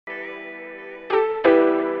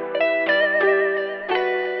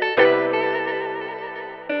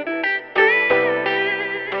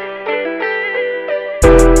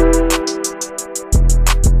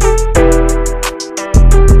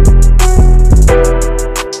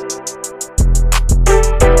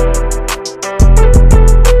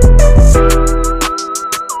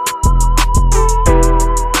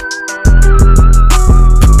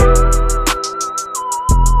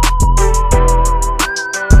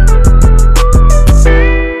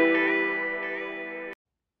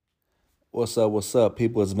What's up,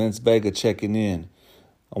 people? It's Vince Vega checking in.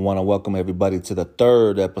 I want to welcome everybody to the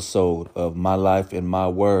third episode of My Life in My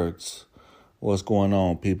Words. What's going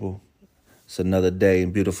on, people? It's another day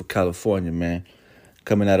in beautiful California, man.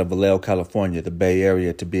 Coming out of Vallejo, California, the Bay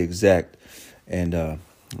Area to be exact. And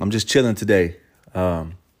I'm just chilling today.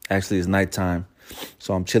 Actually, it's nighttime,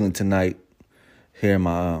 so I'm chilling tonight here in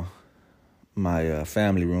my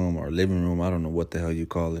family room or living room. I don't know what the hell you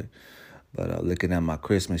call it. But looking at my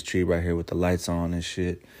Christmas tree right here with the lights on and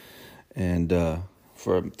shit. And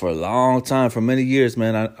for a long time, for many years,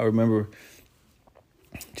 man, I remember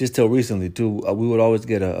just till recently, too, we would always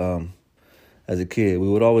get as a kid, we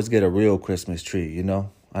would always get a real Christmas tree, you know?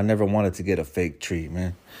 I never wanted to get a fake tree,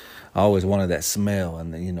 man. I always wanted that smell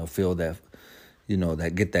and, feel that,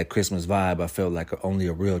 that get that Christmas vibe I felt like only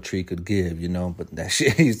a real tree could give,? But that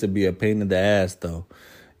shit used to be a pain in the ass, though,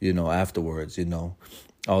 afterwards,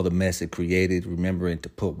 all the mess it created, remembering to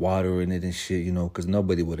put water in it and shit, because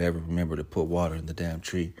nobody would ever remember to put water in the damn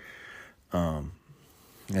tree. And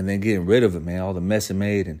then getting rid of it, man, all the mess it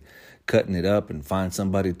made and cutting it up and find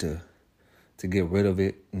somebody to get rid of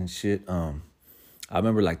it and shit. I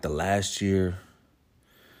remember like the last year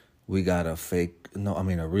we got a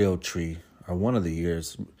real tree, or one of the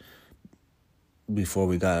years before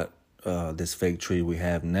we got this fake tree we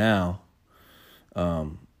have now.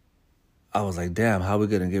 I was like, damn, how are we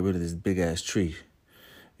going to get rid of this big-ass tree?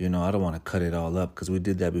 I don't want to cut it all up because we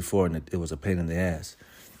did that before and it was a pain in the ass.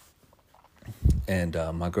 And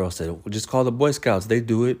my girl said, well, just call the Boy Scouts. They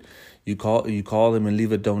do it. You call them and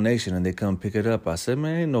leave a donation and they come pick it up. I said,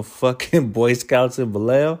 man, ain't no fucking Boy Scouts in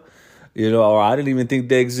Vallejo. Or I didn't even think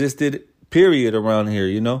they existed, period, around here,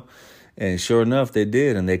 And sure enough, they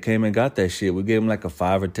did, and they came and got that shit. We gave them like a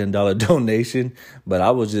 $5 or $10 donation, but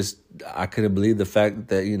I couldn't believe the fact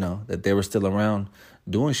that, that they were still around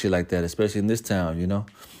doing shit like that, especially in this town,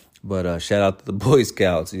 But shout out to the Boy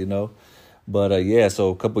Scouts, But yeah, so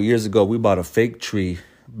a couple years ago, we bought a fake tree,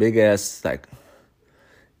 big ass, like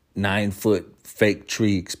 9-foot fake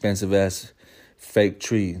tree, expensive ass fake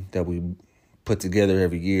tree that we put together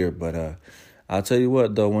every year, but I'll tell you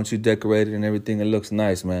what, though, once you decorate it and everything, it looks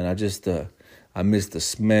nice, man. I miss the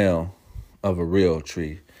smell of a real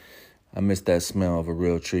tree. I miss that smell of a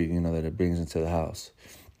real tree, that it brings into the house.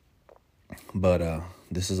 But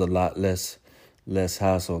this is a lot less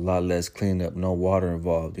hassle, a lot less cleanup, no water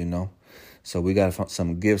involved, So we got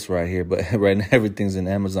some gifts right here, but right now everything's in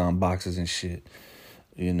Amazon boxes and shit.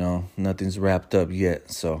 Nothing's wrapped up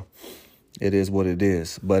yet, so it is what it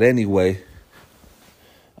is. But anyway,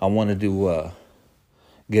 I wanted to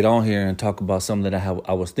get on here and talk about something that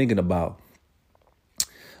I was thinking about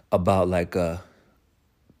like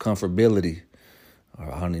comfortability,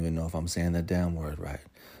 or I don't even know if I'm saying that damn word right.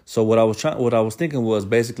 So what I was thinking was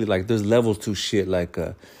basically like there's levels to shit, like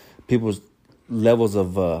people's levels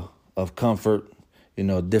of comfort,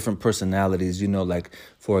 different personalities, like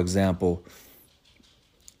for example,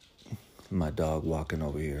 my dog walking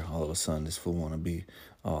over here. All of a sudden, this fool want to be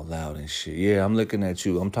all loud and shit. Yeah, I'm looking at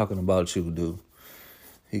you. I'm talking about you, dude.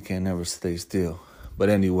 He can't never stay still. But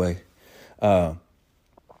anyway,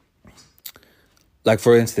 like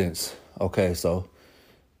for instance, okay, so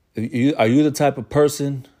are you the type of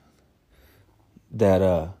person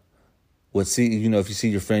that would see, if you see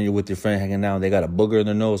your friend, you're with your friend hanging out and they got a booger in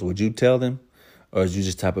their nose, would you tell them? Or is you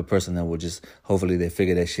just the type of person that would just, hopefully they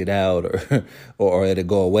figure that shit out or it'll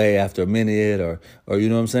go away after a minute or you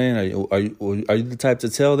know what I'm saying? Are you the type to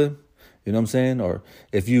tell them? You know what I'm saying? Or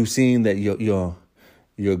if you've seen that your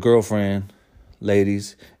girlfriend,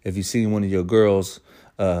 ladies, if you've seen one of your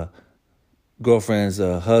girlfriend's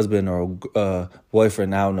husband or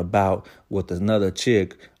boyfriend out and about with another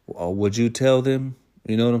chick, would you tell them?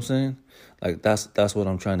 You know what I'm saying? Like that's what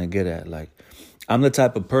I'm trying to get at. Like, I'm the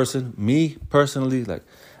type of person, me personally,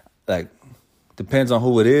 like depends on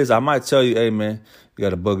who it is. I might tell you, hey man, you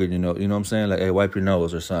got a booger, you know what I'm saying? Like, hey, wipe your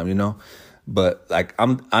nose or something, But like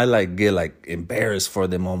I get like embarrassed for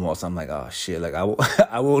them almost. I'm like, oh shit, like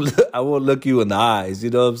I won't look you in the eyes, you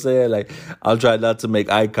know what I'm saying? Like, I'll try not to make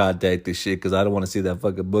eye contact and shit because I don't want to see that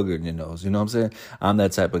fucking booger in your nose, you know what I'm saying? I'm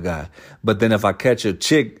that type of guy. But then if I catch a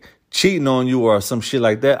chick cheating on you or some shit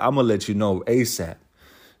like that, I'm gonna let you know ASAP.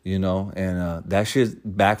 And that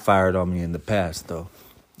shit backfired on me in the past, though.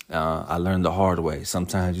 I learned the hard way.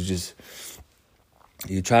 Sometimes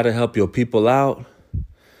you try to help your people out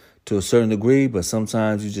to a certain degree, but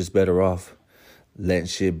sometimes you're just better off letting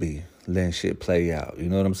shit be, letting shit play out. You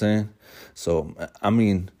know what I'm saying? So, I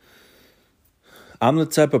mean, I'm the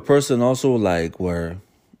type of person also like where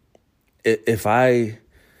if I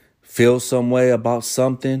feel some way about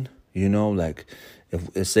something, like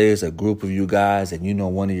if it says a group of you guys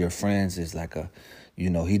and one of your friends is like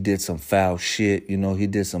he did some foul shit, he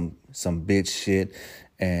did some bitch shit,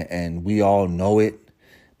 and we all know it,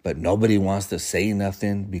 but nobody wants to say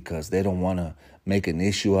nothing because they don't want to make an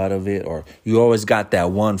issue out of it. Or you always got that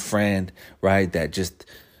one friend, right, that just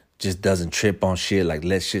doesn't trip on shit, like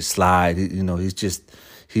let shit slide. He's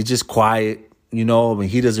just quiet. I mean,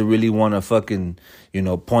 he doesn't really want to fucking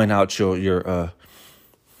point out your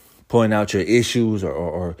issues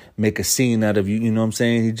or make a scene out of you. You know what I'm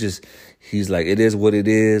saying? He's like, it is what it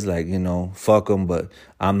is. Like, fuck him, but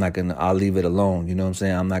I'll leave it alone. You know what I'm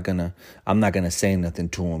saying? I'm not gonna say nothing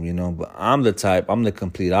to him, but I'm the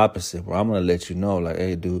complete opposite, where I'm gonna let you know, like,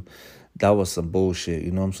 hey dude, that was some bullshit.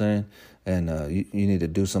 You know what I'm saying? And you need to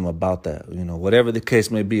do something about that. Whatever the case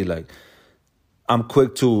may be. Like, I'm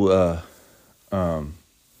quick to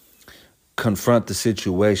confront the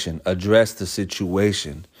situation, address the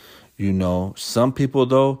situation. Some people,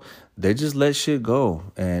 though, they just let shit go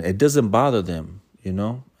and it doesn't bother them.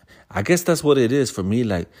 I guess that's what it is for me.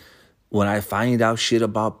 Like, when I find out shit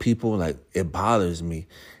about people, like, it bothers me,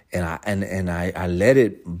 and I let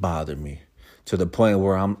it bother me to the point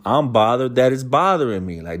where I'm bothered that it's bothering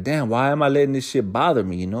me. Like, damn, why am I letting this shit bother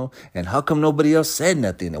me? And how come nobody else said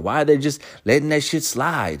nothing? And why are they just letting that shit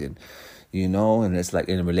slide? And and it's like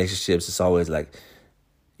in relationships, it's always like,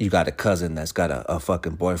 you got a cousin that's got a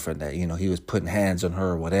fucking boyfriend that, he was putting hands on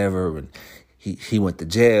her or whatever, and he went to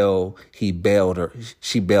jail, he bailed her,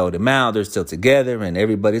 she bailed him out, they're still together, and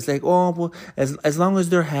everybody's like, oh, well, as long as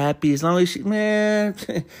they're happy, as long as man,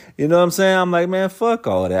 you know what I'm saying? I'm like, man, fuck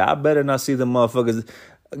all that. I better not see the motherfuckers,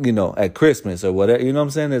 at Christmas or whatever, you know what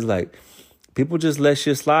I'm saying? It's like, people just let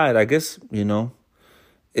shit slide. I guess,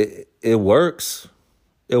 it works.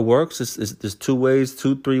 It works. There's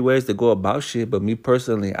 3 ways to go about shit. But me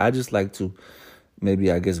personally, I just like to maybe,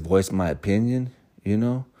 I guess, voice my opinion,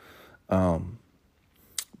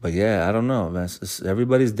 But yeah, I don't know, man.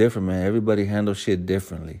 Everybody's different, man. Everybody handles shit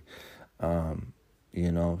differently,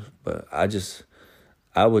 But I just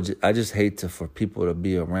hate for people to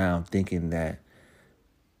be around thinking that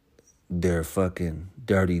their fucking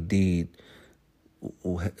dirty deed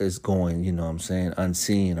is going,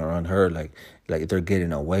 unseen or unheard, like they're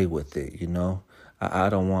getting away with it, I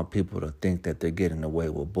don't want people to think that they're getting away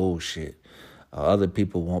with bullshit. Other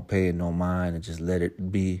people won't pay it no mind and just let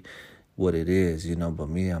it be what it is, but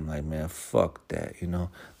me, I'm like, man, fuck that,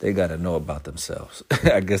 they got to know about themselves.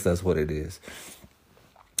 I guess that's what it is,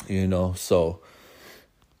 so,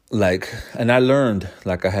 like, and I learned,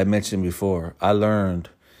 like I had mentioned before, I learned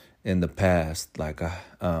in the past, like,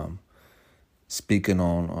 speaking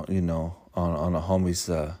on a homie's,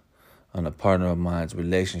 on a partner of mine's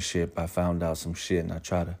relationship, I found out some shit, and I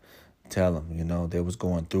try to tell them, they was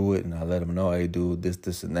going through it, and I let them know, hey, dude,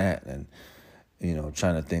 this, and that, and,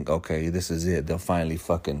 trying to think, okay, this is it. They'll finally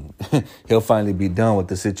he'll finally be done with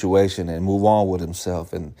the situation and move on with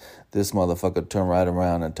himself. And this motherfucker turned right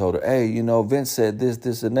around and told her, hey, Vince said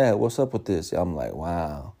this, and that. What's up with this? I'm like,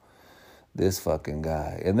 wow, this fucking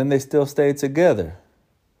guy. And then they still stayed together.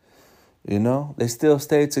 They still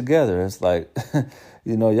stayed together. It's like,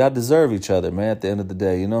 y'all deserve each other, man, at the end of the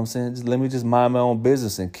day. You know what I'm saying? Let me just mind my own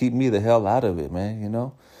business and keep me the hell out of it,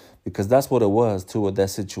 man, Because that's what it was, too, with that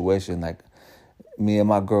situation. Like, me and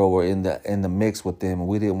my girl were in the mix with them, and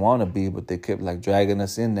we didn't want to be, but they kept, like, dragging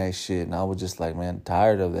us in that shit. And I was just like, man,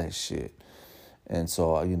 tired of that shit. And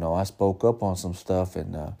so, I spoke up on some stuff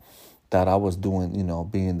and thought I was doing,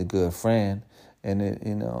 being the good friend. And,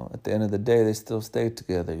 at the end of the day, they still stayed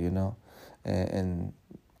together, and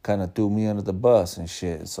kind of threw me under the bus and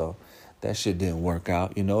shit. So that shit didn't work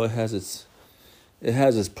out. It has its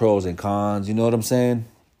pros and cons. You know what I'm saying?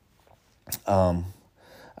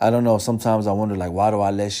 I don't know. Sometimes I wonder, like, why do I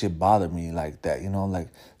let shit bother me like that? Like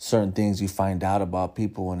certain things you find out about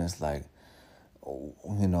people, and it's like,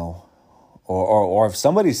 or if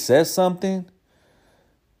somebody says something,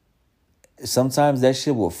 sometimes that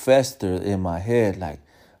shit will fester in my head. Like,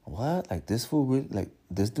 what? Like, this fool really, like,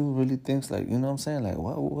 this dude really thinks, like, you know what I'm saying? Like,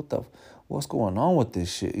 what's going on with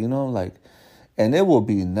this shit? Like, and it will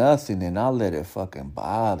be nothing, and I'll let it fucking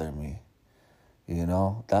bother me.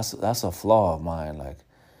 That's a flaw of mine. Like,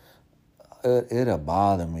 it'll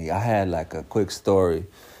bother me. I had, like, a quick story.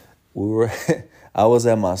 I was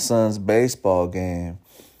at my son's baseball game,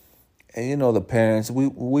 and the parents,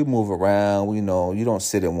 we move around. You don't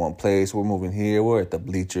sit in one place. We're moving here. We're at the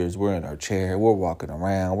bleachers. We're in our chair. We're walking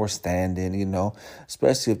around. We're standing.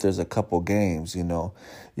 Especially if there's a couple games. You're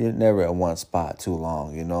never at one spot too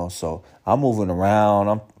long. So I'm moving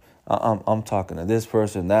around. I'm talking to this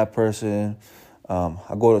person, that person.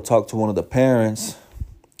 I go to talk to one of the parents,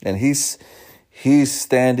 and he's he's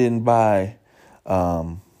standing by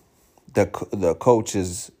the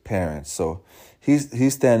coach's parents. So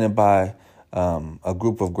he's standing by a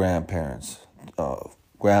group of grandparents,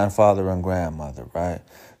 grandfather and grandmother, right?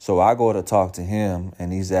 So I go to talk to him,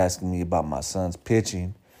 and he's asking me about my son's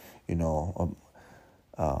pitching, you know,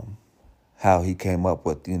 how he came up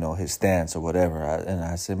with, his stance or whatever. And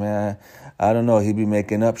I said, man, I don't know. He be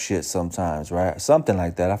making up shit sometimes, right? Something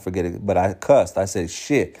like that. I forget it. But I cussed. I said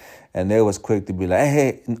shit. And they was quick to be like,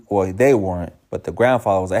 hey, or they weren't. But the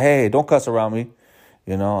grandfather was like, hey, don't cuss around me.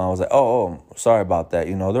 I was like, oh, sorry about that.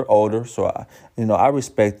 They're older. So, I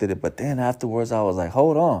respected it. But then afterwards, I was like,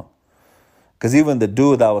 hold on. Because even the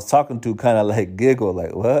dude that I was talking to kind of like giggled,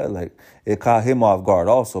 like, what? Like, it caught him off guard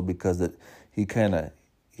also because he kind of,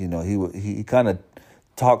 he kind of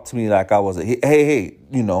talked to me like I was hey,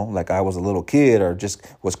 like I was a little kid or just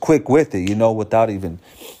was quick with it, without even,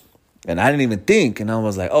 and I didn't even think. And I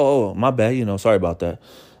was like, oh, my bad, sorry about that.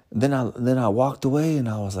 And then I walked away and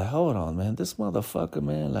I was like, hold on, man, this motherfucker,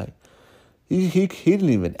 man, like, he didn't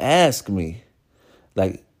even ask me,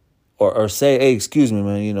 like, or say, hey, excuse me,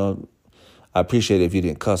 man, I appreciate it if you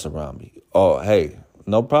didn't cuss around me. Oh, hey,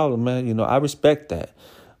 no problem, man. I respect that.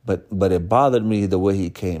 But it bothered me the way he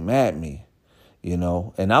came at me,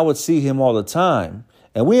 And I would see him all the time.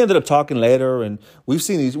 And we ended up talking later, and we've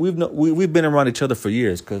been around each other for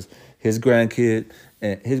years because his grandkids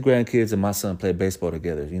and my son played baseball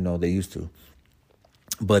together. They used to.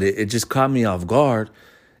 But it just caught me off guard.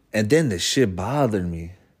 And then the shit bothered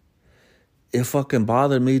me. It fucking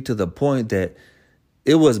bothered me to the point that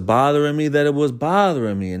it was bothering me that it was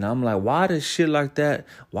bothering me. And I'm like, why does shit like that?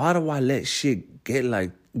 Why do I let shit get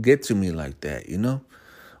to me like that,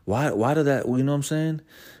 Why did that, you know what I'm saying?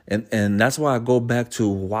 And that's why I go back to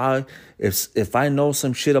why if I know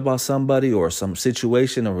some shit about somebody or some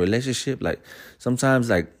situation or relationship, like sometimes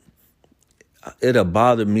like it'll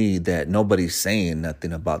bother me that nobody's saying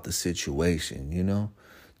nothing about the situation,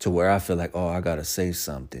 to where I feel like, oh, I gotta say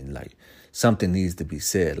something, like something needs to be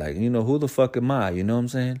said. Like, who the fuck am I? You know what I'm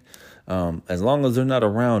saying? As long as they're not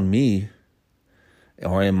around me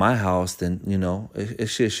or in my house, then, it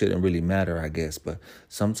shit shouldn't really matter, I guess. But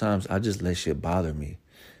sometimes I just let shit bother me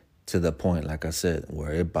to the point, like I said,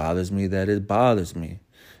 where it bothers me that it bothers me,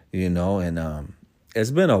 And it's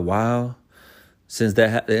been a while since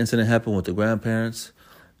the incident happened with the grandparents.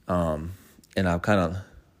 And I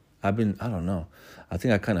don't know. I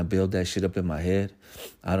think I kind of built that shit up in my head.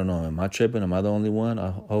 I don't know. Am I tripping? Am I the only one?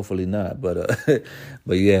 Hopefully not. But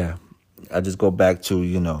but yeah, I just go back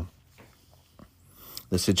to,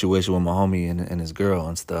 the situation with my homie and his girl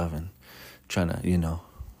and stuff and trying to,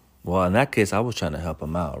 well, in that case, I was trying to help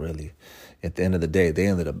him out, really. At the end of the day, they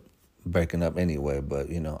ended up breaking up anyway. But,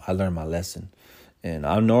 I learned my lesson. And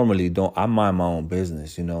I normally I mind my own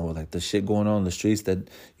business, like the shit going on in the streets that,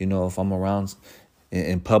 if I'm around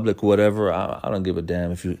in public or whatever, I don't give a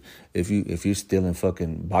damn if you stealing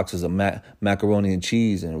fucking boxes of macaroni and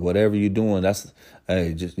cheese and whatever you're doing. That's,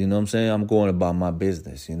 hey, just, you know what I'm saying? I'm going about my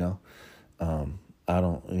business, I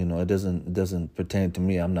don't, it doesn't pertain to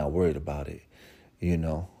me. I'm not worried about it,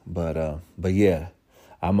 but yeah,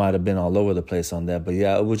 I might have been all over the place on that. But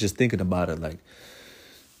yeah, I was just thinking about it, like,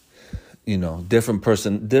 different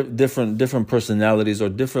personalities or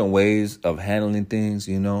different ways of handling things,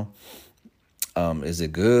 Is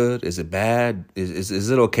it good? Is it bad? Is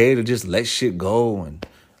it okay to just let shit go and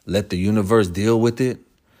let the universe deal with it?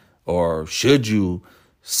 Or should you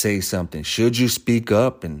say something? Should you speak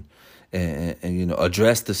up and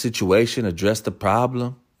address the situation, address the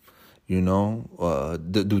problem?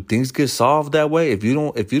 Do things get solved that way? If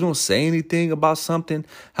you don't say anything about something,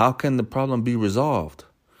 how can the problem be resolved?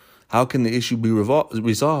 How can the issue be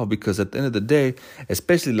resolved? Because at the end of the day,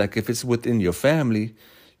 especially like if it's within your family,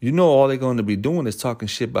 all they're going to be doing is talking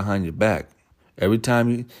shit behind your back. Every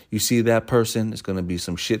time you see that person, it's going to be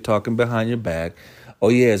some shit talking behind your back. Oh,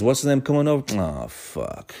 yeah, is what's his name coming over? Oh,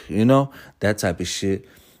 fuck. That type of shit.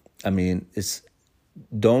 I mean, I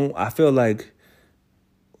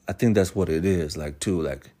think that's what it is, like, too.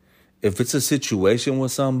 Like, if it's a situation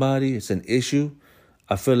with somebody, it's an issue,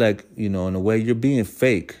 I feel like, in a way, you're being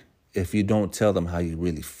fake if you don't tell them how you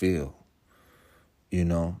really feel.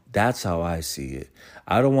 That's how I see it.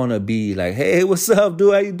 I don't want to be like, hey, what's up,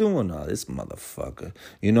 dude? How you doing? Oh, this motherfucker.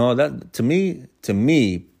 That to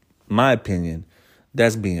me, my opinion,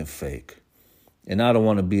 that's being fake. And I don't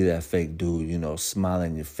want to be that fake dude,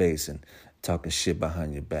 smiling in your face and talking shit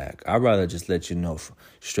behind your back. I'd rather just let you know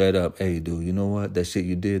straight up, hey, dude, you know what? That shit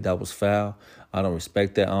you did, that was foul. I don't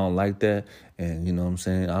respect that. I don't like that. And you know what I'm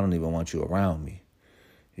saying? I don't even want you around me.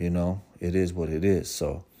 It is what it is.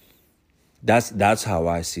 So That's how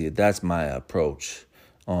I see it. That's my approach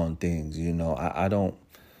on things. I don't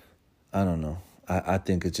know. I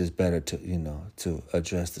think it's just better to to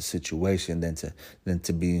address the situation than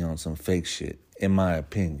to be on some fake shit. In my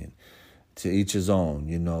opinion, to each his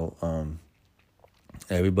own.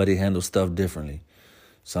 Everybody handles stuff differently.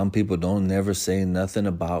 Some people don't never say nothing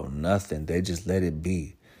about nothing. They just let it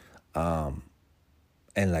be. And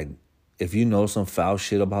like, if you know some foul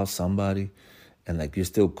shit about somebody, and like you're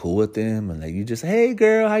still cool with them, and like you just, hey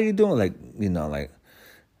girl, how you doing? Like, like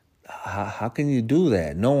how can you do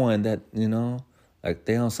that? Knowing that, like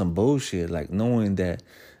they on some bullshit, like knowing that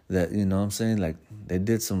you know what I'm saying, like they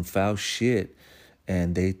did some foul shit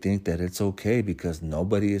and they think that it's okay because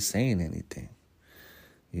nobody is saying anything.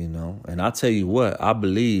 And I'll tell you what, I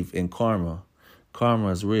believe in karma. Karma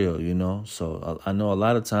is real, So I know a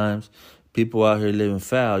lot of times people out here living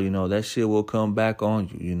foul, that shit will come back on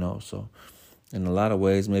you, So in a lot of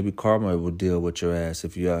ways, maybe karma will deal with your ass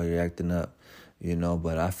if you're out here acting up,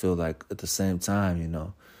 But I feel like at the same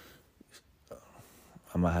time,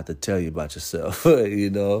 I might have to tell you about yourself,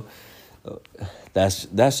 That's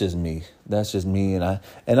just me. That's just me, and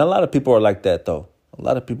a lot of people are like that though. A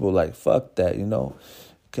lot of people are like, fuck that,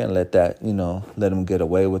 Can't let that, let him get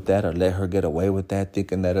away with that or let her get away with that,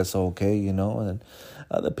 thinking that it's okay, And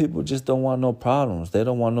other people just don't want no problems. They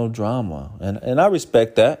don't want no drama. And I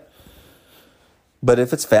respect that. But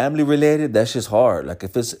if it's family related, that's just hard. Like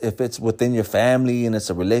if it's within your family and it's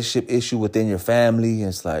a relationship issue within your family,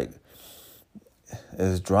 it's like,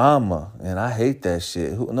 it's drama, and I hate that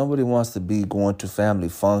shit. Nobody wants to be going to family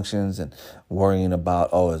functions and worrying about,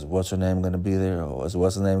 is what's her name going to be there? Or is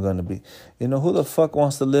what's her name going to be? Who the fuck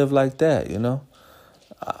wants to live like that,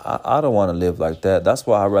 I don't want to live like that. That's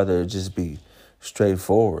why I'd rather just be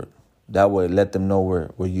straightforward. That way, let them know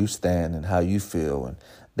where you stand and how you feel. And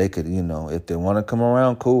they could, if they want to come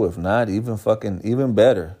around, cool. If not, even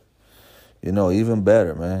better. Even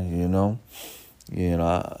better, man,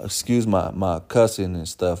 excuse my cussing and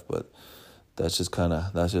stuff, but that's just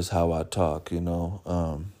how I talk, I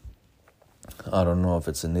don't know if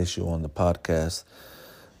it's an issue on the podcast,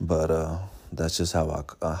 but that's just how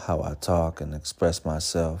I talk and express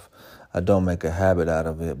myself. I don't make a habit out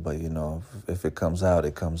of it, but if it comes out,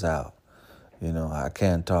 it comes out. I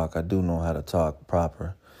can talk. I do know how to talk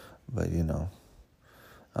proper, but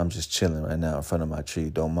I'm just chilling right now in front of my tree.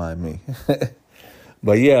 Don't mind me.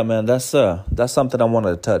 But yeah, man, that's something I wanted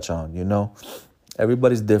to touch on,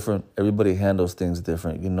 Everybody's different. Everybody handles things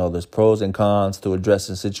different. There's pros and cons to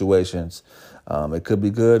addressing situations. It could be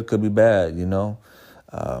good, could be bad,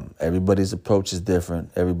 Everybody's approach is different.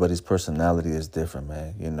 Everybody's personality is different,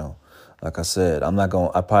 man, Like I said, I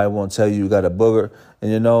probably won't tell you got a booger in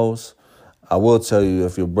your nose. I will tell you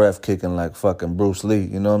if your breath kicking like fucking Bruce Lee,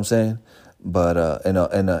 you know what I'm saying? But in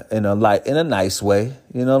a nice way,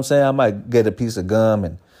 you know what I'm saying? I might get a piece of gum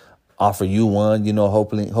and offer you one,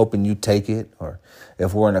 hoping you take it. Or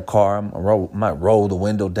if we're in a car, I might roll the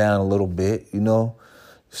window down a little bit,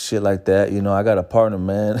 shit like that. I got a partner,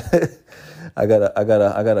 man. I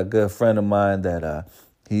got a good friend of mine that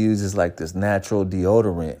he uses like this natural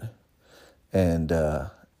deodorant,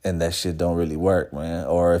 and that shit don't really work, man.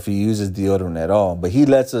 Or if he uses deodorant at all. But he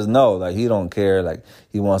lets us know, like, he don't care. Like,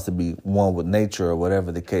 he wants to be one with nature or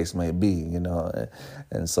whatever the case may be,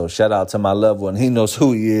 And so shout out to my loved one. He knows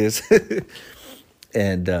who he is.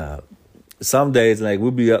 And some days, like, we'll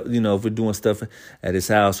be, if we're doing stuff at his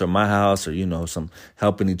house or my house or, some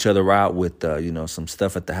helping each other out with, some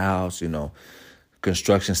stuff at the house,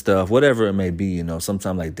 construction stuff, whatever it may be,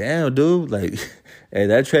 sometimes like, damn, dude, like, hey,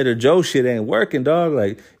 that Trader Joe shit ain't working, dog.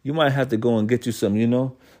 Like, you might have to go and get you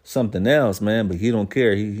some, something else, man. But he don't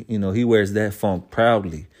care. He wears that funk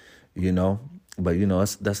proudly, But,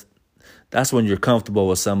 that's when you're comfortable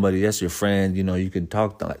with somebody. That's your friend, you can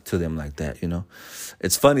talk to them like that,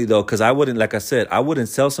 It's funny, though, because I wouldn't, like I said, I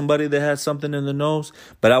wouldn't tell somebody that had something in the nose,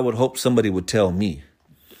 but I would hope somebody would tell me,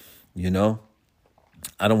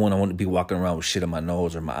 I don't want to be walking around with shit in my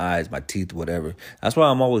nose or my eyes, my teeth, whatever. That's why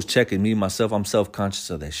I'm always checking myself. I'm self-conscious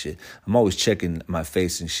of that shit. I'm always checking my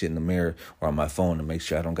face and shit in the mirror or on my phone to make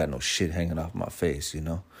sure I don't got no shit hanging off my face,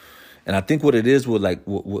 And I think what it is with like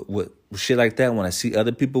with shit like that, when I see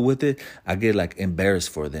other people with it, I get like embarrassed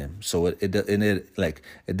for them. So it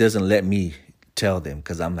doesn't let me tell them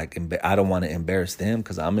because I'm like I don't want to embarrass them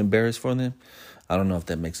because I'm embarrassed for them. I don't know if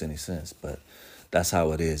that makes any sense, but that's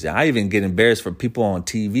how it is. Yeah, I even get embarrassed for people on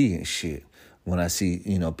TV and shit. When I see,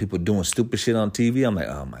 people doing stupid shit on TV, I'm like,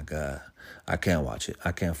 oh my God, I can't watch it.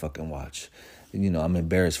 I can't fucking watch. I'm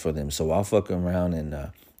embarrassed for them. So I'll fuck around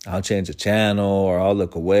and I'll change the channel or I'll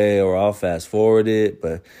look away or I'll fast forward it.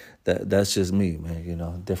 But that's just me,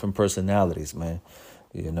 man. Different personalities, man.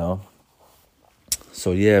 You know.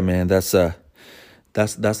 So yeah, man, that's my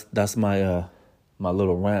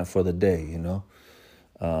little rant for the day.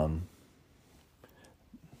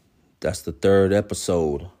 That's the third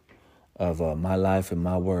episode of My Life and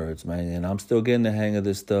My Words, man. And I'm still getting the hang of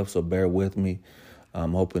this stuff, so bear with me.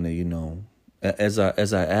 I'm hoping that as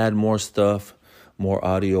I add more stuff, more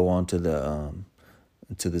audio onto the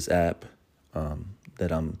to this app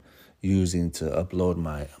that I'm using to upload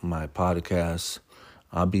my podcast,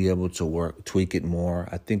 I'll be able to tweak it more.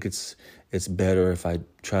 I think it's better if I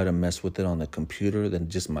try to mess with it on the computer than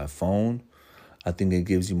just my phone. I think it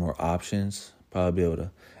gives you more options. Probably be able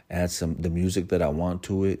to add the music that I want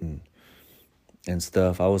to it and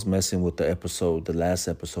stuff. I was messing with the last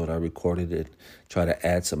episode I recorded it, try to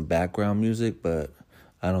add some background music, but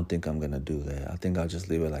I don't think I'm gonna do that. I think I'll just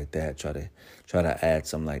leave it like that. Try to add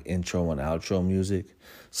some like intro and outro music,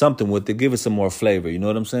 something with it, give it some more flavor. You know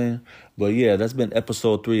what I'm saying? But yeah, that's been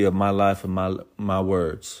episode 3 of My Life and My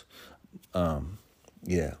Words.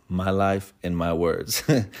 Yeah, My Life and My Words.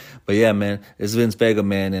 But yeah, man, it's Vince Vega,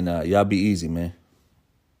 man, and y'all be easy, man.